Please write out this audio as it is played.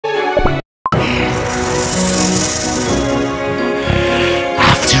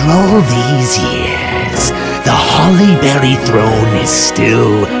all these years, the Hollyberry throne is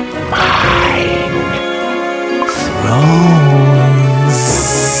still mine. Thrones.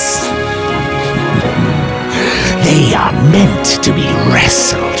 They are meant to be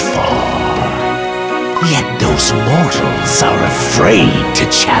wrestled for. Yet those mortals are afraid to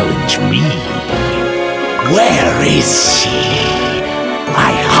challenge me. Where is she?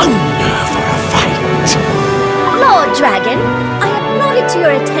 I hunger for a fight. Lord Dragon, I have brought it to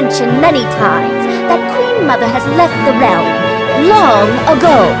your attention many times that Queen Mother has left the realm long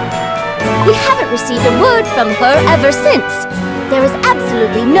ago. We haven't received a word from her ever since. There is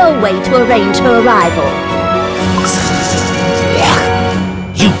absolutely no way to arrange her arrival.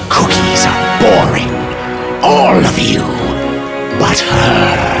 You cookies are boring. All of you. But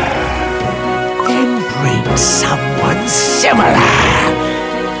her. Then bring someone similar.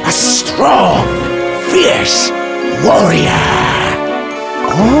 A strong, fierce warrior.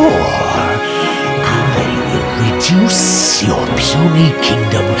 Or I will reduce your puny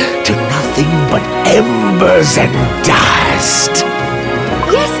kingdom to nothing but embers and dust.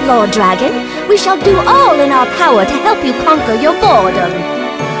 Yes, Lord Dragon. We shall do all in our power to help you conquer your boredom.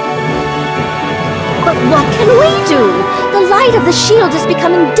 But what can we do? The light of the shield is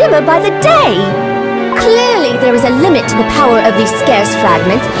becoming dimmer by the day. Clearly, there is a limit to the power of these scarce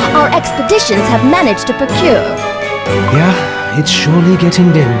fragments our expeditions have managed to procure. Yeah, it's surely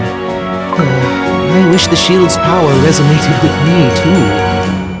getting dim. I wish the shield's power resonated with me, too.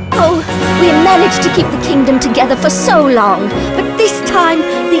 Oh, we managed to keep the kingdom together for so long, but this time,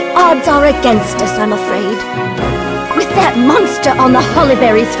 the odds are against us, I'm afraid. With that monster on the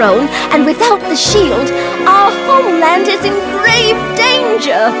Hollyberry throne, and without the shield, our homeland is in grave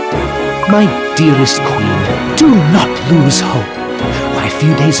danger. My dearest queen, do not lose hope. Why, a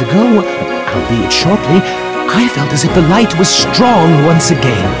few days ago, albeit shortly, I felt as if the light was strong once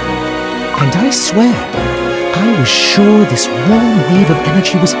again. And I swear, I was sure this warm wave of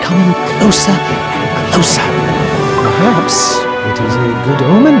energy was coming closer and closer. Perhaps it is a good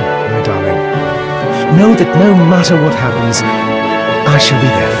omen, my darling. Know that no matter what happens, I shall be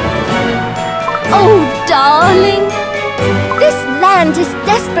there for you. Oh, darling! This land is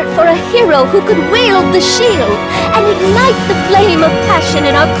desperate for a hero who could wield the shield and ignite the flame of passion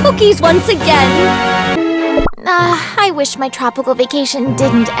in our cookies once again. I wish my tropical vacation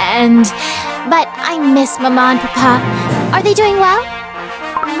didn't end, but I miss Mama and Papa. Are they doing well?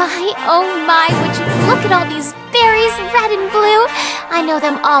 My, oh my, would you look at all these berries, red and blue? I know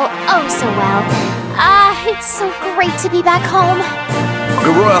them all oh so well. It's so great to be back home.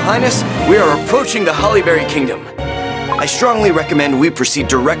 Your Royal Highness, we are approaching the Hollyberry Kingdom. I strongly recommend we proceed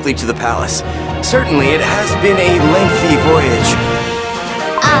directly to the palace. Certainly, it has been a lengthy voyage.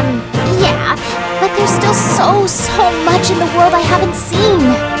 Yeah, but there's still so much in the world I haven't seen.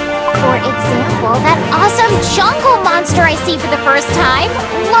 For example, that awesome jungle monster I see for the first time.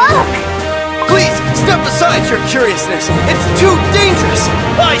 Look! Please, step aside your curiousness. It's too dangerous.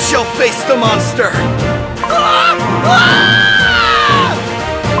 I shall face the monster. Oh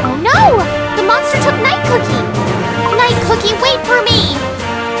no! The monster took Night Cookie! Night Cookie, wait for me!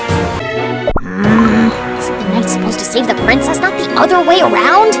 Isn't the knight supposed to save the princess, not the other way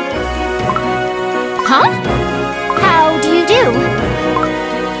around? Huh? How do you do?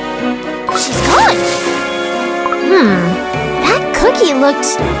 She's gone! That cookie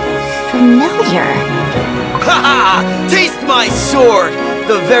looked familiar. Ha ha! Taste my sword!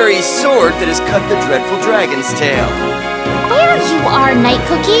 The very sword that has cut the dreadful dragon's tail. There you are, Night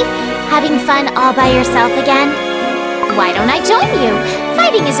Cookie. Having fun all by yourself again? Why don't I join you?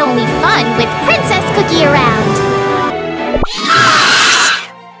 Fighting is only fun with Princess Cookie around.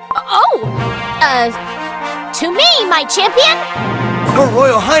 To me, my champion! Her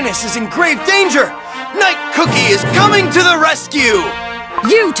Royal Highness is in grave danger! Night Cookie is coming to the rescue!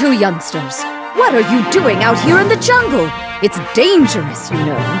 You two youngsters, what are you doing out here in the jungle? It's dangerous, you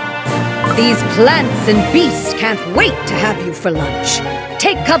know. These plants and beasts can't wait to have you for lunch.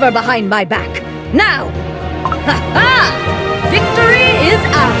 Take cover behind my back, now! Ha-ha! Victory is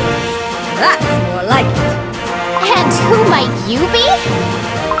ours! That's more like it. And who might you be?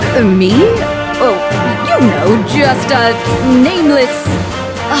 Me? Oh, you know, just a nameless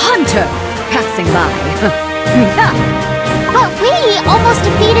hunter passing by. Yeah. But we almost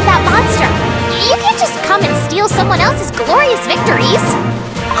defeated that monster. You can't just come and steal someone else's glorious victories.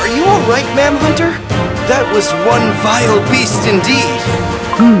 Are you alright, Ma'am Hunter? That was one vile beast indeed.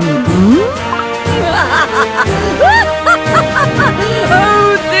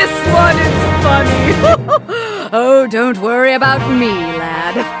 Oh, this one is funny. Oh, don't worry about me,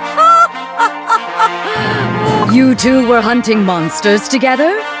 lad. You two were hunting monsters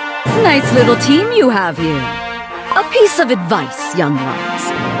together? Nice little team you have here. A piece of advice, young ones.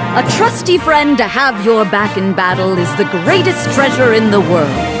 A trusty friend to have your back in battle is the greatest treasure in the world.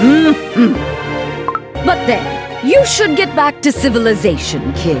 But then, you should get back to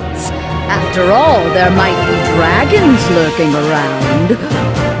civilization, kids. After all, there might be dragons lurking around.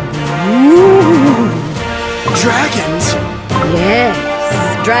 Ooh. Dragons? Yes,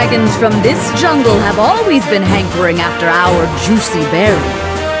 dragons from this jungle have always been hankering after our juicy berry.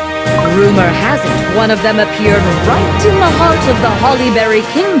 Rumor has it one of them appeared right in the heart of the Hollyberry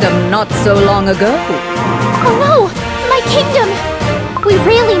Kingdom not so long ago. Oh no! My kingdom! We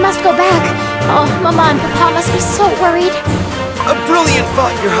really must go back. Oh, Mama and Papa must be so worried. A brilliant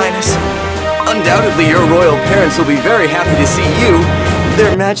thought, Your Highness. Undoubtedly, your royal parents will be very happy to see you.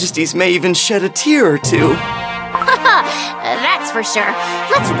 Their Majesties may even shed a tear or two. Haha, that's for sure.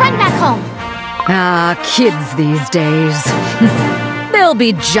 Let's run back home. Ah, kids these days. They'll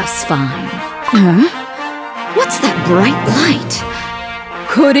be just fine. Huh? What's that bright light?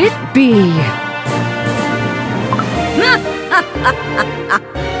 Could it be?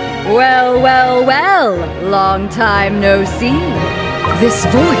 Well, well, well. Long time no see. This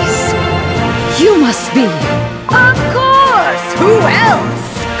voice. You must be. Of course! Who else?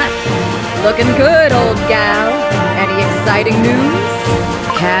 Looking good, old gal. Any exciting news?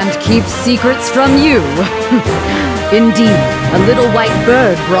 Can't keep secrets from you. Indeed, a little white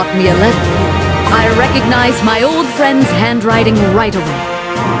bird brought me a letter. I recognized my old friend's handwriting right away.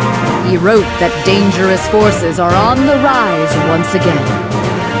 He wrote that dangerous forces are on the rise once again.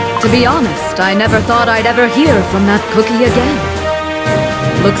 To be honest, I never thought I'd ever hear from that cookie again.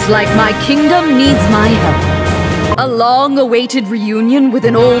 Looks like my kingdom needs my help. A long-awaited reunion with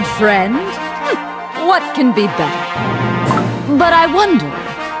an old friend? What can be better? But I wonder,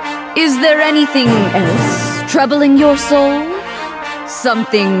 is there anything else troubling your soul?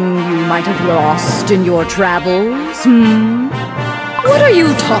 Something you might have lost in your travels, What are you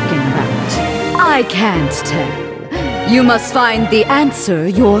talking about? I can't tell. You must find the answer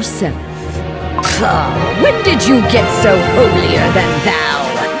yourself. When did you get so holier than thou?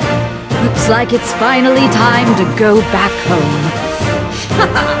 Looks like it's finally time to go back home.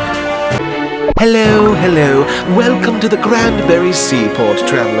 Hello, hello. Welcome to the Grandberry Seaport,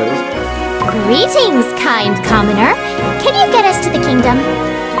 travelers. Greetings, kind commoner. Can you get us to the kingdom?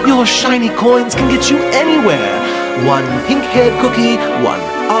 Your shiny coins can get you anywhere. One pink-haired cookie, one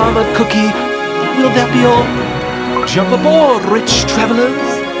armored cookie. Will that be all? Jump aboard, rich travelers.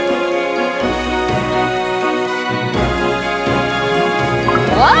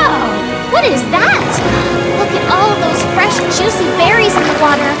 Whoa! What is that? Look at all those fresh, juicy berries in the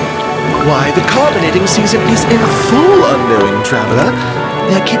water. Why, the carbonating season is in full, unknowing traveler.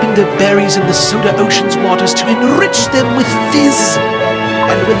 They're keeping the berries in the soda ocean's waters to enrich them with fizz.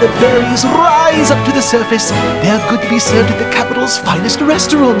 And when the berries rise up to the surface, they're good to be served at the capital's finest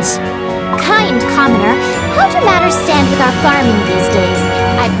restaurants. Kind commoner, how do matters stand with our farming these days?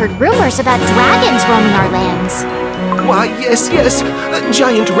 I've heard rumors about dragons roaming our lands. Why, yes, a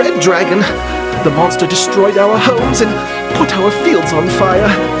giant red dragon. The monster destroyed our homes and put our fields on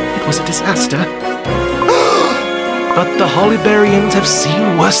fire. It was a disaster. But the Hollyberrians have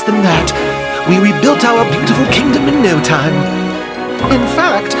seen worse than that. We rebuilt our beautiful kingdom in no time. In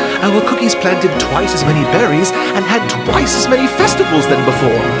fact, our cookies planted twice as many berries and had twice as many festivals than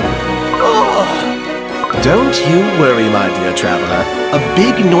before. Don't you worry, my dear traveler. A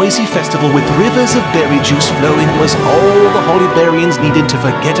big, noisy festival with rivers of berry juice flowing was all the Hollyberrians needed to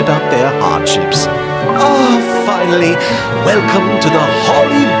forget about their hardships. Finally, welcome to the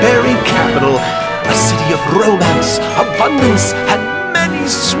Hollyberry capital, a city of romance, abundance, and many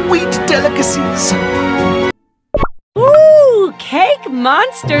sweet delicacies. Ooh, Cake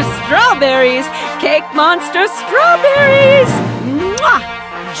Monster strawberries! Cake Monster strawberries! Mwah!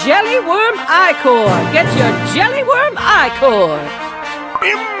 Jellyworm Ichor! Get your Jellyworm Ichor!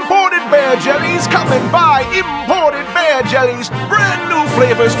 Imported bear jellies, come and buy imported bear jellies. Brand new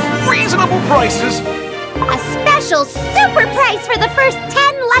flavors, reasonable prices. A special super price for the first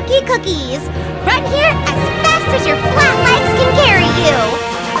 10 lucky cookies. Run here as fast as your flat legs can carry you.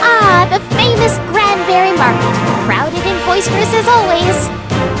 Ah, the famous Grandberry Market, crowded and boisterous as always.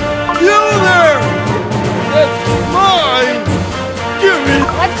 You there! That's mine! Give it!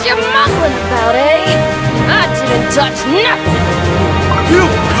 What you mumbling about, eh? I didn't touch nothing! You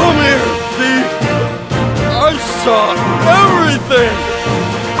come here, thief! I saw everything!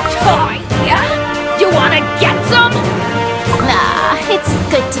 Oh, yeah? You wanna get some? Nah, it's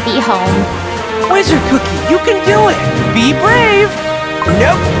good to be home. Wizard Cookie, you can do it! Be brave!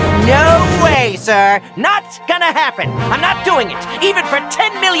 Nope, no way, sir. Not gonna happen. I'm not doing it, even for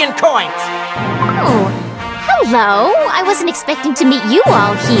 10 million coins. Oh, hello. I wasn't expecting to meet you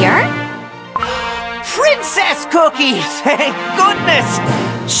all here. Princess Cookie! Thank goodness!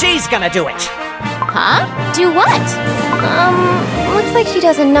 She's gonna do it. Huh? Do what? Looks like she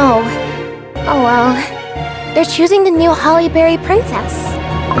doesn't know. Oh well. They're choosing the new Hollyberry princess.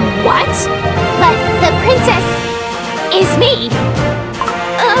 What? But the princess is me.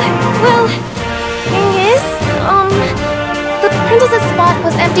 Well, thing is, the princess's spot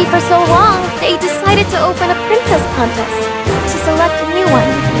was empty for so long, they decided to open a princess contest to select a new one.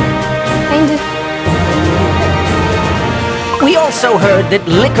 Kind of. We also heard that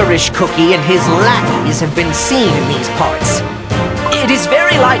Licorice Cookie and his lackeys have been seen in these parts. It is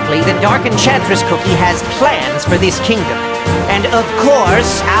very likely that Dark Enchantress Cookie has plans for this kingdom. And of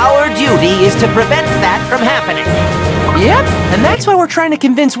course, our duty is to prevent that from happening. Yep, and that's why we're trying to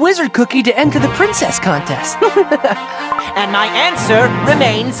convince Wizard Cookie to enter the princess contest. And my answer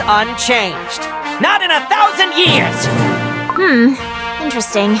remains unchanged. Not in 1,000 years!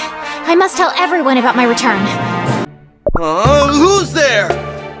 Interesting. I must tell everyone about my return. Who's there?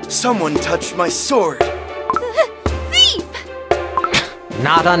 Someone touched my sword. Thief!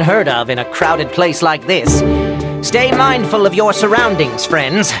 Not unheard of in a crowded place like this. Stay mindful of your surroundings,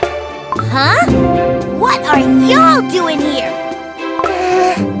 friends. Huh? What are y'all doing here?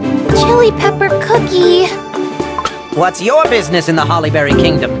 Chili pepper cookie. What's your business in the Hollyberry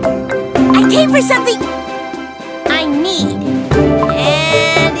Kingdom? I came for something I need.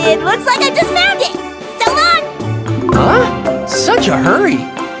 And it looks like I just found it. So long! Huh? Such a hurry.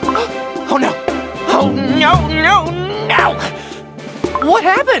 Oh no! Oh no, no, no! What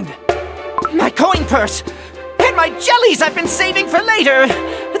happened? My coin purse! And my jellies I've been saving for later!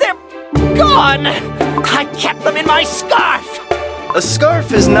 They're gone! I kept them in my scarf! A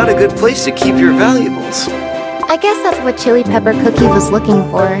scarf is not a good place to keep your valuables. I guess that's what Chili Pepper Cookie was looking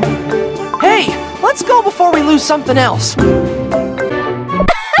for. Hey, let's go before we lose something else. The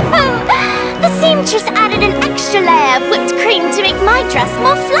seamstress added an extra layer of whipped cream to make my dress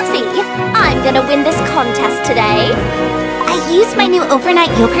more fluffy. I'm gonna win this contest today. I used my new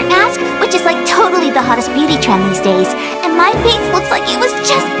overnight yogurt mask, which is like totally the hottest beauty trend these days, and my face looks like it was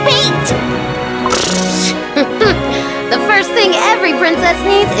just baked. The first thing every princess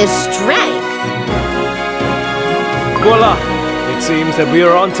needs is strength. Voila! It seems that we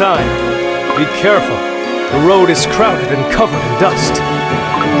are on time. Be careful. The road is crowded and covered in dust.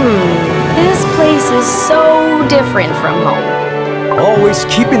 This place is so different from home. Always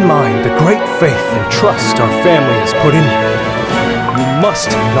keep in mind the great faith and trust our family has put in you. You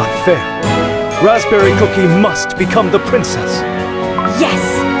must not fail. Raspberry Cookie must become the princess. Yes,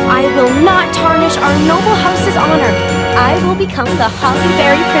 I will not tarnish our noble house's honor. I will become the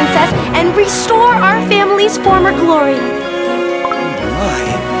Hollyberry princess and restore our family's former glory.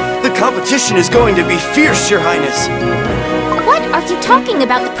 My, the competition is going to be fierce, Your Highness. What are you talking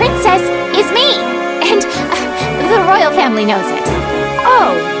about? The princess is me! And the royal family knows it.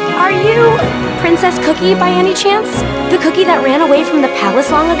 Oh, are you Princess Cookie by any chance? The cookie that ran away from the palace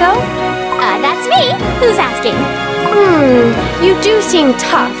long ago? That's me. Who's asking? You do seem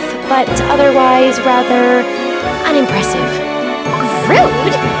tough, but otherwise rather unimpressive.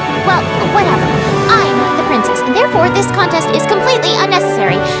 Rude? Well, whatever. I'm the princess, and therefore this contest is completely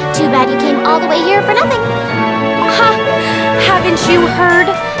unnecessary. Too bad you came all the way here for nothing. Ha! Haven't you heard?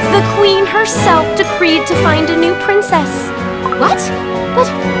 The queen herself decreed to find a new princess. What? But,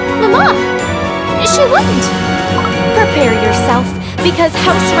 Mama, she wouldn't. Prepare yourself, because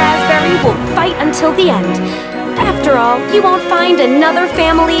House Raspberry will fight until the end. After all, you won't find another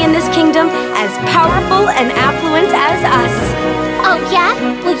family in this kingdom as powerful and affluent as us. Oh, yeah?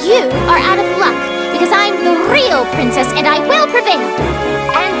 Well, you are out of luck, because I'm the real princess and I will prevail.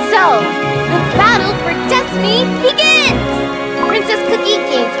 And so, the battle for destiny begins! Princess Cookie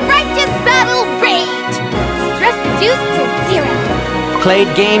gains righteous battle rage! Stress reduced to 0. Played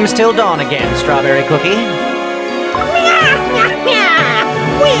games till dawn again, Strawberry Cookie.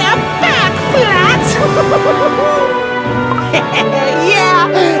 We're back, Flats! Yeah,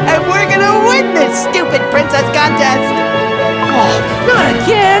 and we're gonna win this stupid princess contest! Oh, not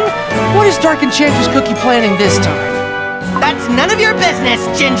again! What is Dark Enchantress Cookie planning this time? That's none of your business,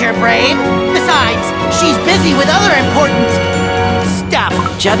 Ginger Brain! Besides, she's busy with other important stuff.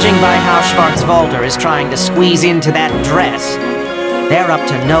 Judging by how Schwarzwalder is trying to squeeze into that dress, they're up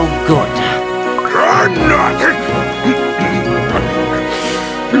to no good.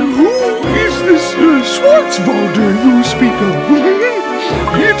 Who is this Schwarzwalder you speak of?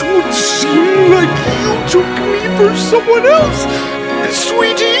 It would seem like you took me for someone else,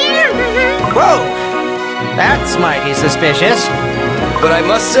 sweetie. Whoa! That's mighty suspicious. But I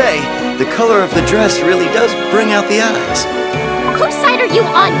must say, the color of the dress really does bring out the eyes. Whose side are you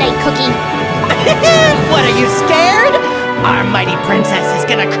on, Night Cookie? What, are you scared? Our mighty princess is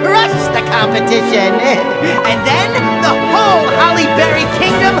gonna crush the competition. And then the whole Holly Berry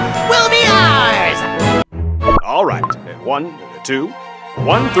Kingdom will be ours! All right. 1, 2,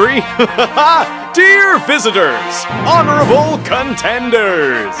 1, 3. Dear visitors, honorable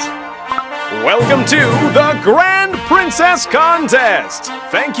contenders, welcome to the Grand Princess Contest.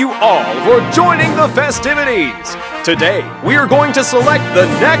 Thank you all for joining the festivities. Today, we are going to select the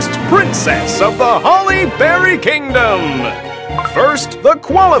next princess of the Holly Berry Kingdom. First, the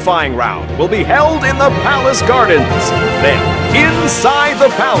qualifying round will be held in the palace gardens. Then, inside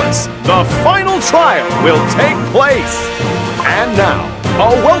the palace, the final trial will take place. And now,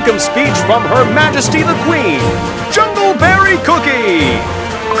 a welcome speech from Her Majesty the Queen, Jungleberry Cookie.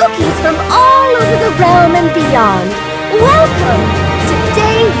 Cookies from all over the realm and beyond. Welcome!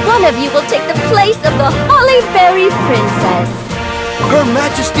 Today, one of you will take the place of the Holly Berry Princess. Her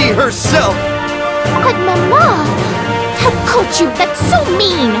Majesty herself! But Mama, how could you? That's so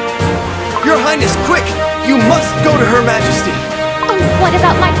mean! Your Highness, quick! You must go to Her Majesty! Oh, what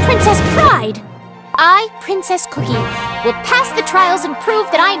about my princess pride? I, Princess Cookie, will pass the trials and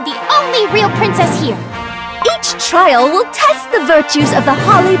prove that I am the only real princess here. Each trial will test the virtues of the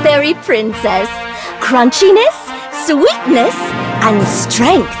Holly Berry Princess. Crunchiness, sweetness, and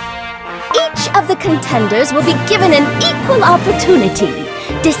strength. Each of the contenders will be given an equal opportunity.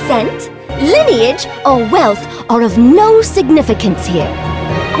 Descent, lineage, or wealth are of no significance here.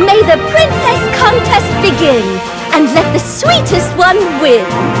 May the princess contest begin, and let the sweetest one win.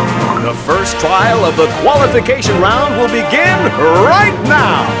 The first trial of the qualification round will begin right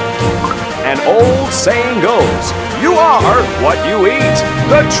now. An old saying goes, you are what you eat.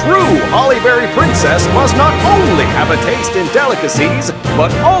 The true Holly Berry Princess must not only have a taste in delicacies,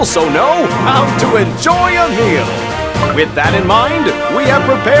 but also know how to enjoy a meal. With that in mind, we have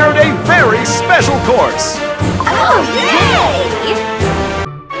prepared a very special course. Oh, yay!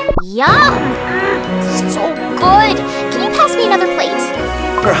 Yum! So good! Can you pass me another plate?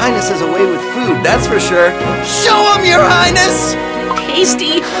 Her Highness is away with food, that's for sure. Show 'em, Your Highness!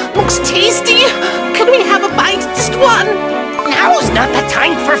 Tasty! Looks tasty! Can we have a bite? Just one? Now's not the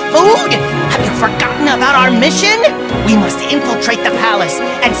time for food! Have you forgotten about our mission? We must infiltrate the palace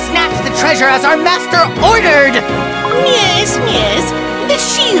and snatch the treasure as our master ordered! Yes, yes. The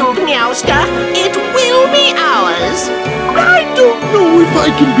shield, Meowster. It will be ours. I don't know if I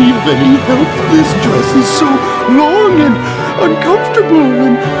can be of any help. This dress is so long and uncomfortable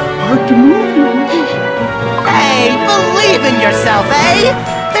and hard to move in. Hey, believe in yourself, eh?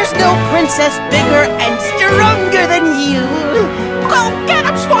 There's no princess bigger and stronger than you. Go get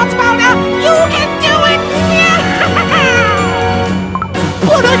him, Swanspouter! You can do it!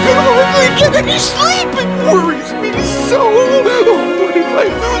 But I can hardly get any sleep. It worries me so. Oh, what if I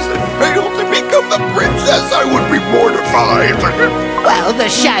lose and fail to become the princess? I would be mortified. Well, the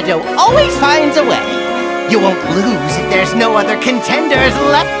shadow always finds a way. You won't lose if there's no other contenders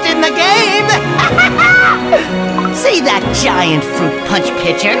left in the game! See that giant fruit punch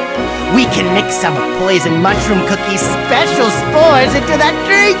pitcher? We can mix some of Poison Mushroom Cookie's special spores into that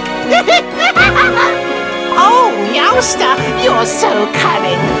drink! Oh, Meowster, you're so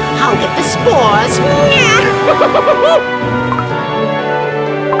cunning! I'll get the spores!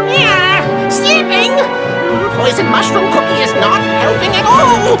 Sleeping! Poison Mushroom Cookie is not helping at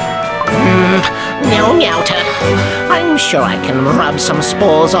all! Meow Meowter. I'm sure I can rub some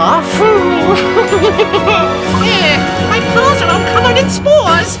spores off. My paws are all covered in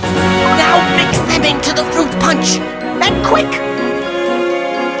spores. Now mix them into the fruit punch. And quick!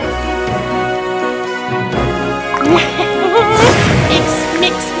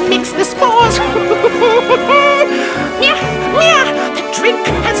 Mix the spores. The drink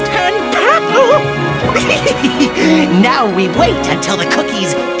has turned purple. Now we wait until the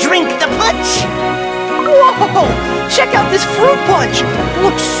cookies drink the punch! Whoa! Check out this fruit punch!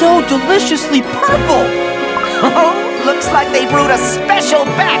 Looks so deliciously purple! Oh, looks like they brewed a special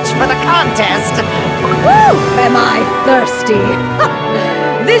batch for the contest! Woo! Am I thirsty?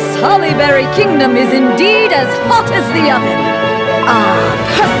 This Holly Berry Kingdom is indeed as hot as the oven! Ah,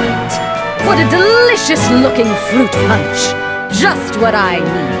 perfect! What a delicious-looking fruit punch! Just what I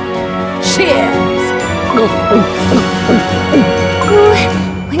need! Cheers! Ooh,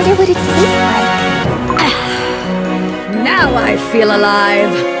 wonder what it tastes like. Now I feel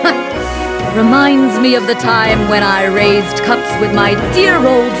alive. Reminds me of the time when I raised cups with my dear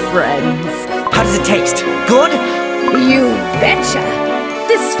old friends. How does it taste? Good? You betcha!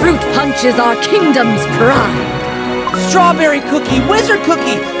 This fruit punch is our kingdom's pride. Strawberry cookie, wizard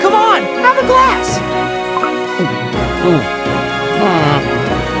cookie, come on, have a glass.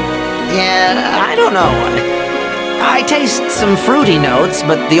 Yeah, I don't know. I taste some fruity notes,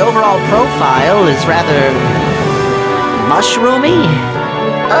 but the overall profile is rather mushroomy.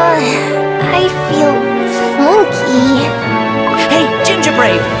 I feel funky. Hey,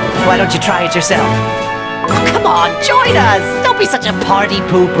 Gingerbrave, why don't you try it yourself? Oh, come on, join us! Don't be such a party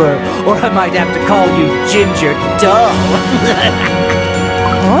pooper, or I might have to call you Ginger Dull.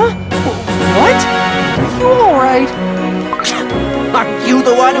 Huh? What? Are you alright? Are you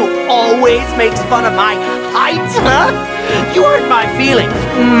the one who always makes fun of my height, huh? You hurt my feelings.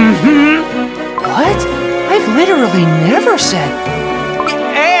 What? I've literally never said...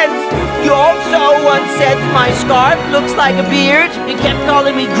 And you also once said my scarf looks like a beard. You kept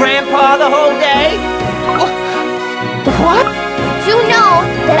calling me Grandpa the whole day. What? You know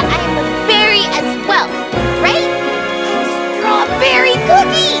that I am a berry as well, right? I'm Strawberry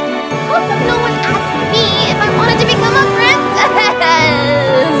Cookie! Hope no one asked me if I wanted to become a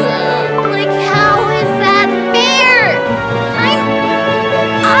princess! Like, how is that fair? I'm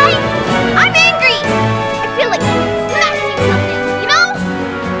angry! I feel like smashing something, you know?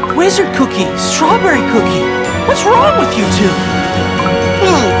 Wizard Cookie, Strawberry Cookie, what's wrong with you two?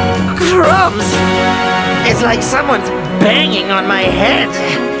 Crumbs! It's like someone's banging on my head.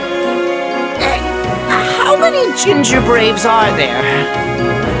 How many Gingerbraves are there?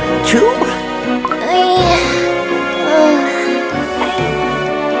 2?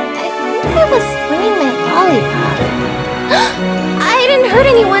 I think I was swinging my lollipop. I didn't hurt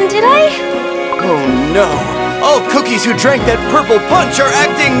anyone, did I? Oh no! All cookies who drank that purple punch are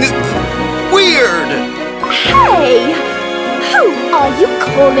acting... weird! Hey! Who are you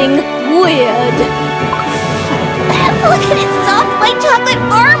calling weird? Look at its soft white chocolate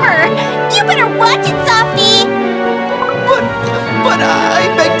armor! You better watch it, Softie! But I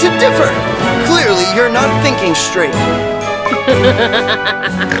beg to differ. Clearly, you're not thinking straight.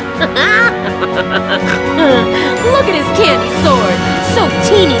 Look at his candy sword! So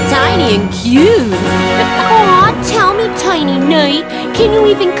teeny tiny and cute! Aw, tell me, Tiny Knight, can you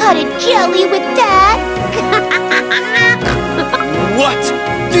even cut a jelly with that? What?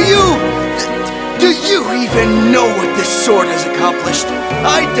 Do you even know what this sword has accomplished?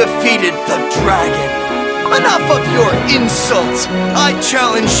 I defeated the dragon. Enough of your insults. I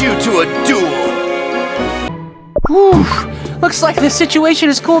challenge you to a duel. Whew, looks like the situation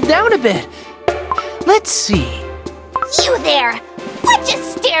has cooled down a bit. Let's see. You there! What you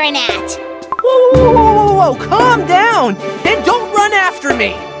staring at? Whoa, calm down! And don't run after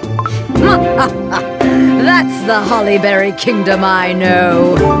me! That's the Hollyberry Kingdom I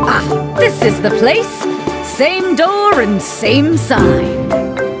know. Ah, this is the place. Same door and same sign.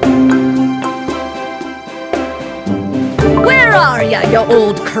 Where are ya, you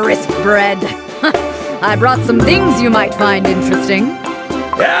old crisp bread? I brought some things you might find interesting.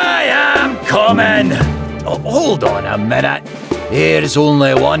 I am coming! Oh, hold on a minute. There's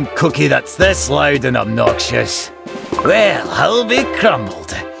only one cookie that's this loud and obnoxious. Well, I'll be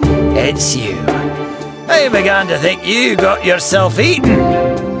crumbled. It's you. I began to think you got yourself eaten.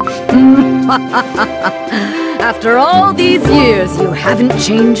 After all these years, you haven't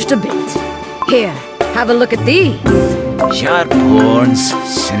changed a bit. Here, have a look at these. Sharp horns,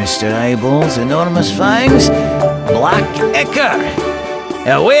 sinister eyeballs, enormous fangs, black ichor.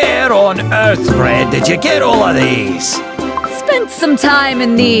 Now where on earth, Bread, did you get all of these? Spent some time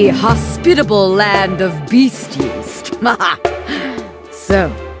in the hospitable land of Beast Yeast. So,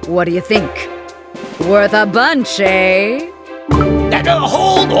 what do you think? Worth a bunch, eh? Now,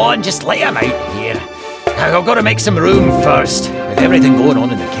 hold on, just lay him out here. I've got to make some room first. With everything going on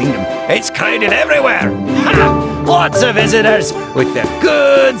in the kingdom, it's crowded everywhere. Ha! Lots of visitors with their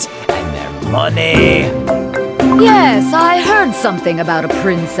goods and their money. Yes, I heard something about a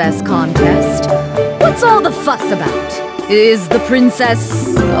princess contest. What's all the fuss about? Is the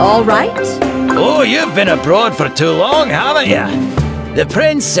princess all right? Oh, you've been abroad for too long, haven't you? The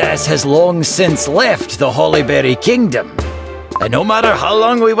princess has long since left the Hollyberry Kingdom. And no matter how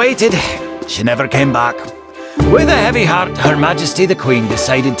long we waited, she never came back. With a heavy heart, Her Majesty the Queen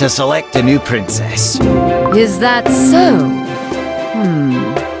decided to select a new princess. Is that so?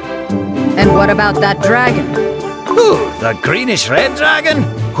 And what about that dragon? Oh, the greenish-red dragon?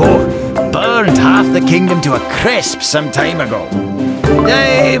 Oh, burned half the kingdom to a crisp some time ago.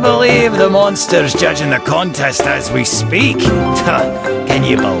 I believe the monster's judging the contest as we speak. Can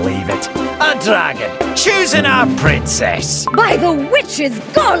you believe it? A dragon choosing our princess. By the witch's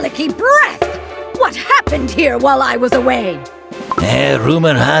garlicky breath! What happened here while I was away?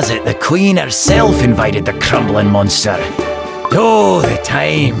 Rumor has it the Queen herself invited the crumbling monster. Oh, the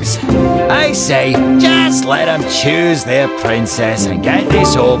times. I say, just let them choose their princess and get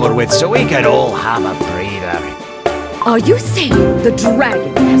this over with so we can all have a breather. Are you saying the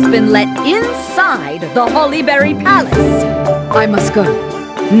dragon has been let inside the Hollyberry Palace? I must go.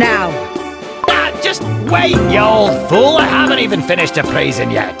 Now. Just wait, you old fool. I haven't even finished appraising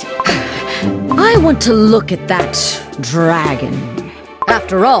yet. I want to look at that dragon.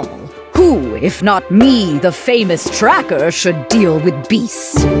 After all, who, if not me, the famous tracker, should deal with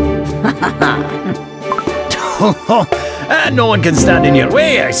beasts? No one can stand in your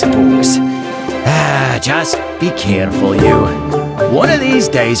way, I suppose. Just be careful, you. One of these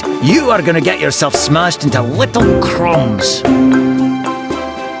days, you are gonna get yourself smashed into little crumbs.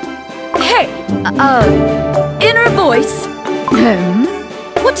 Hey, inner voice.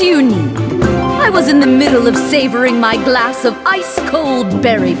 What do you need? I was in the middle of savoring my glass of ice-cold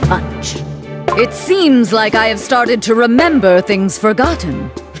berry punch. It seems like I have started to remember things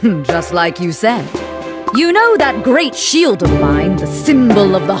forgotten, just like you said. You know that great shield of mine, the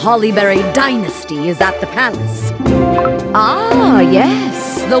symbol of the Hollyberry dynasty, is at the palace. Ah,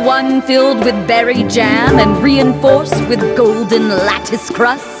 yes, the one filled with berry jam and reinforced with golden lattice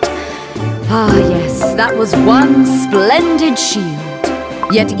crust. Ah, yes, that was one splendid shield.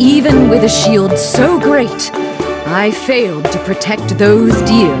 Yet even with a shield so great, I failed to protect those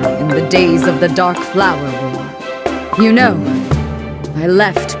dear in the days of the Dark Flower War. You know, I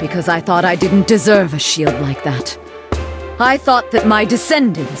left because I thought I didn't deserve a shield like that. I thought that my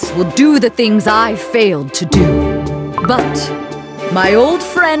descendants would do the things I failed to do. But my old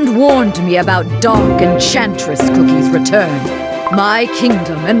friend warned me about Dark Enchantress Cookie's return. My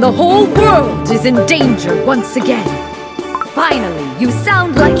kingdom and the whole world is in danger once again. Finally, you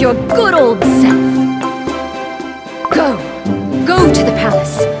sound like your good old self. Go to the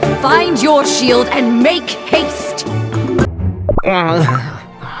palace. Find your shield and make haste.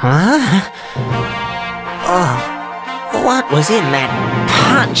 What was in that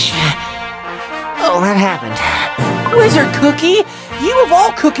punch? Oh, that happened. Wizard Cookie, you of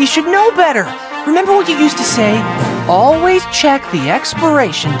all cookies should know better. Remember what you used to say? Always check the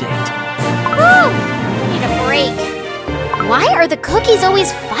expiration date. Woo! Need a break. Why are the cookies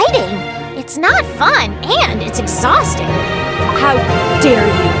always fighting? It's not fun, and it's exhausting. How dare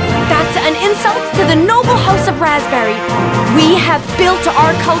you! That's an insult to the noble house of Raspberry. We have built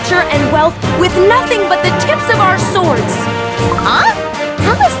our culture and wealth with nothing but the tips of our swords. Huh?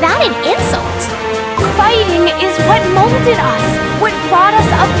 How is that an insult? Fighting is what molded us, what brought us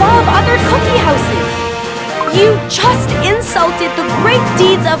above other cookie houses. You just insulted the great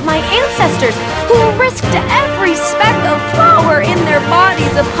deeds of my ancestors, who risked every speck of flour in their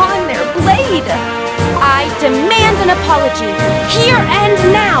bodies upon their blade. I demand an apology, here and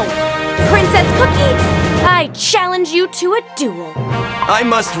now. Princess Cookie, I challenge you to a duel. I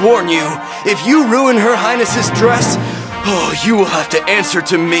must warn you, if you ruin Her Highness's dress, you will have to answer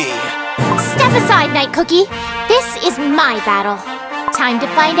to me. Step aside, Night Cookie. This is my battle. Time to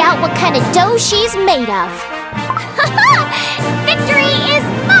find out what kind of dough she's made of. Victory is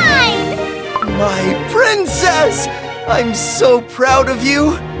mine! My princess! I'm so proud of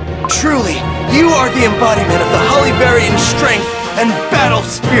you. Truly, you are the embodiment of the Hollyberryan strength and battle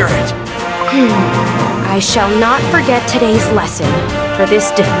spirit. I shall not forget today's lesson, for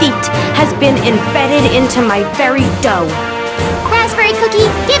this defeat has been embedded into my very dough. Raspberry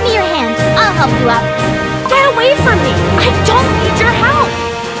Cookie, give me your hand. I'll help you up. Get away from me! I don't need your help!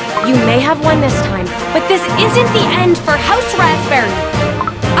 You may have won this time, but this isn't the end for House Raspberry.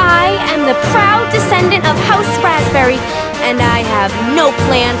 I am the proud descendant of House Raspberry, and I have no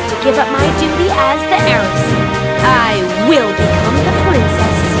plans to give up my duty as the heiress. I will become the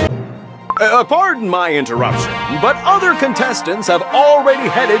princess. Pardon my interruption, but other contestants have already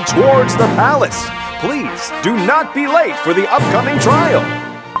headed towards the palace. Please, do not be late for the upcoming trial.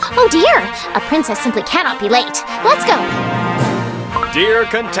 Oh dear, a princess simply cannot be late. Let's go. Dear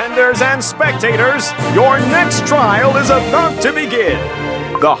contenders and spectators, your next trial is about to begin.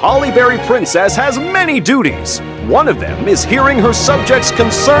 The Hollyberry Princess has many duties. One of them is hearing her subjects'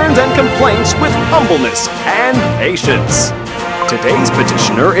 concerns and complaints with humbleness and patience. Today's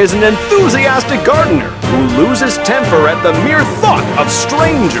petitioner is an enthusiastic gardener who loses temper at the mere thought of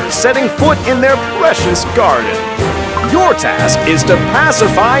strangers setting foot in their precious garden. Your task is to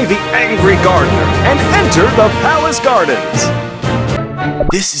pacify the angry gardener and enter the palace gardens.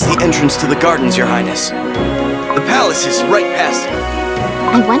 This is the entrance to the gardens, Your Highness. The palace is right past it.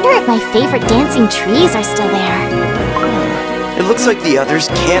 I wonder if my favorite dancing trees are still there. It looks like the others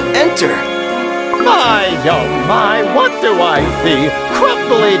can't enter. My, oh my, what do I see?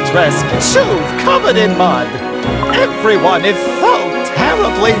 Crumbly dressed, shoes covered in mud. Everyone is so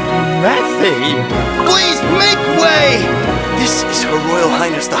terribly messy. Please make way! This is Her Royal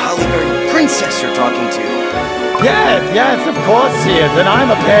Highness the Hollyberry Princess you're talking to. Yes, of course she is, and I'm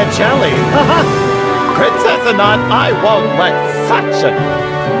a pear jelly. Princess or not, I won't let such a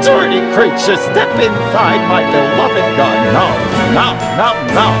dirty creature step inside my beloved garden. No.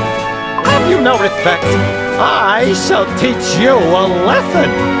 Have you no respect? I shall teach you a lesson.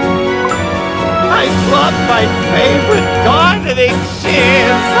 I brought my favorite gardening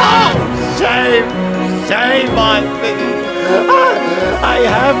shears. Oh, shame on me. I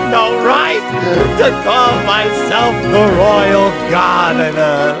have no right to call myself the royal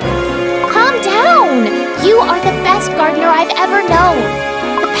gardener. Calm down! You are the best gardener I've ever known.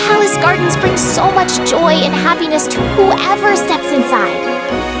 The palace gardens bring so much joy and happiness to whoever steps inside.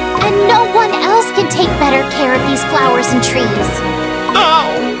 And no one else can take better care of these flowers and trees. Oh,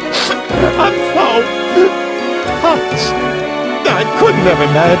 I'm so touched. I couldn't have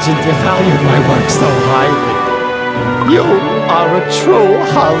imagined you valued my work so highly. You are a true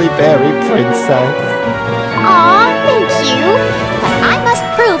Hollyberry princess. Aw, thank you. But I must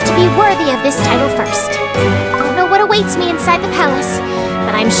prove to be worthy of this title first. Don't know what awaits me inside the palace,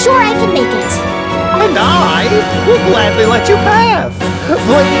 but I'm sure I can make it. And I will gladly let you pass.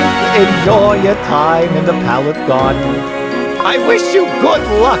 Please enjoy your time in the palace garden. I wish you good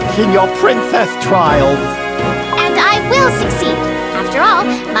luck in your princess trials. And I will succeed. After all,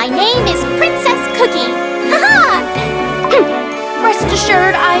 my name is Princess Cookie. Ha-ha! Rest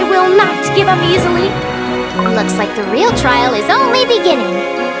assured, I will not give up easily. Looks like the real trial is only beginning.